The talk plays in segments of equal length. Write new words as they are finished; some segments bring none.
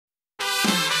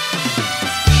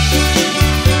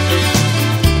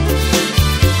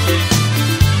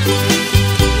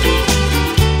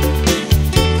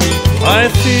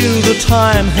you the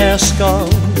time has come,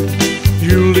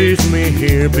 you leave me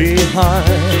here behind.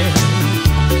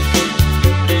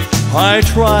 I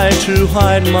try to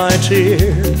hide my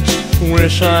tears,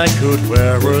 wish I could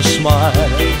wear a smile.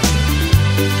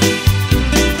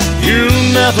 You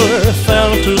never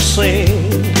felt to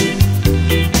sing,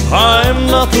 I'm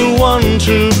not the one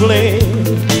to blame.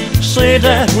 Say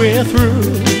that we're through,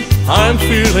 I'm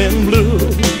feeling blue,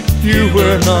 you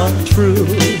were not true.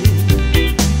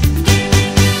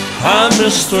 I'm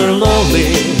Mr.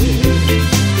 Lonely,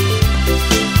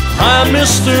 I'm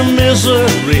Mr.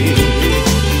 Misery.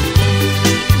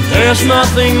 There's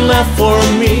nothing left for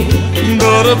me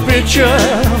but a picture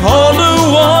on the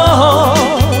wall.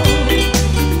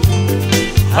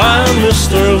 I'm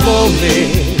Mr.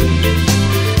 Lonely,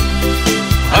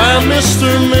 I'm Mr.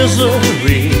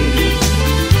 Misery.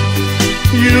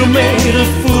 You made a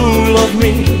fool of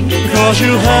me, 'cause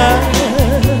you had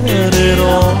it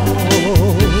all.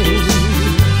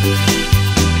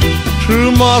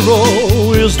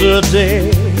 Tomorrow is the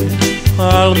day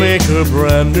I'll make a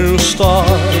brand new start.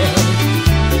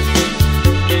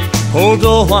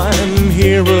 Although I'm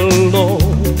here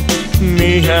alone,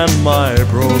 me and my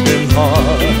broken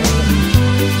heart.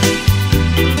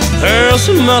 There's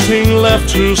nothing left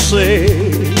to say,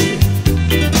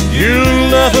 you'll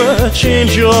never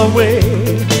change your way.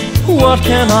 What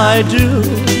can I do?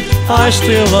 I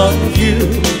still love you,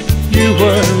 you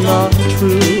were not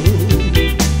true.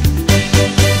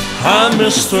 I'm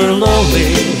Mr.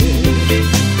 Lonely,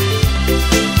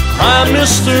 I'm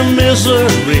Mr.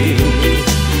 Misery.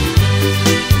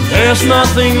 There's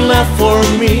nothing left for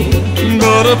me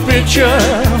but a picture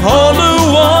on the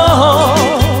wall.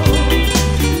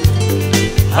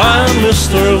 I'm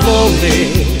Mr. Lonely,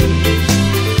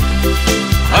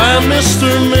 I'm Mr.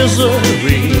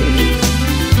 Misery.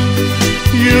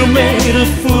 You made a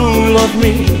fool of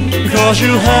me, 'cause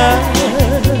you had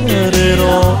it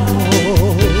all.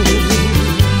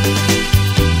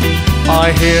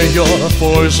 I hear your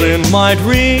voice in my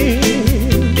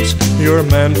dreams, you're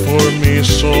meant for me,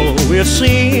 so it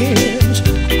seems.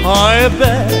 I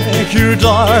beg you,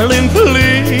 darling,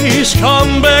 please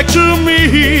come back to me.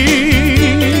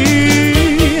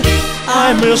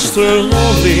 I'm Mr.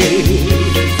 Lonely,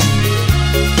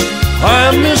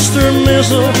 I'm Mr.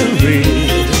 Misery.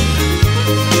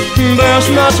 There's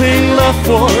nothing left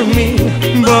for me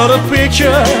but a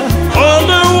picture on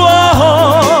the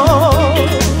wall.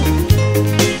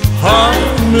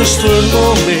 I'm Mr.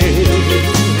 Lonely,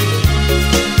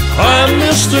 I'm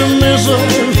Mr.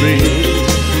 Misery.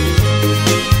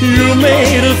 You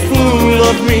made a fool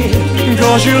of me,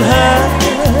 'cause you had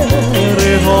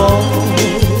it all.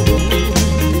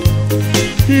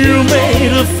 You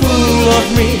made a fool of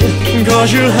me, 'cause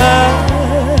you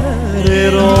had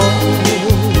it all.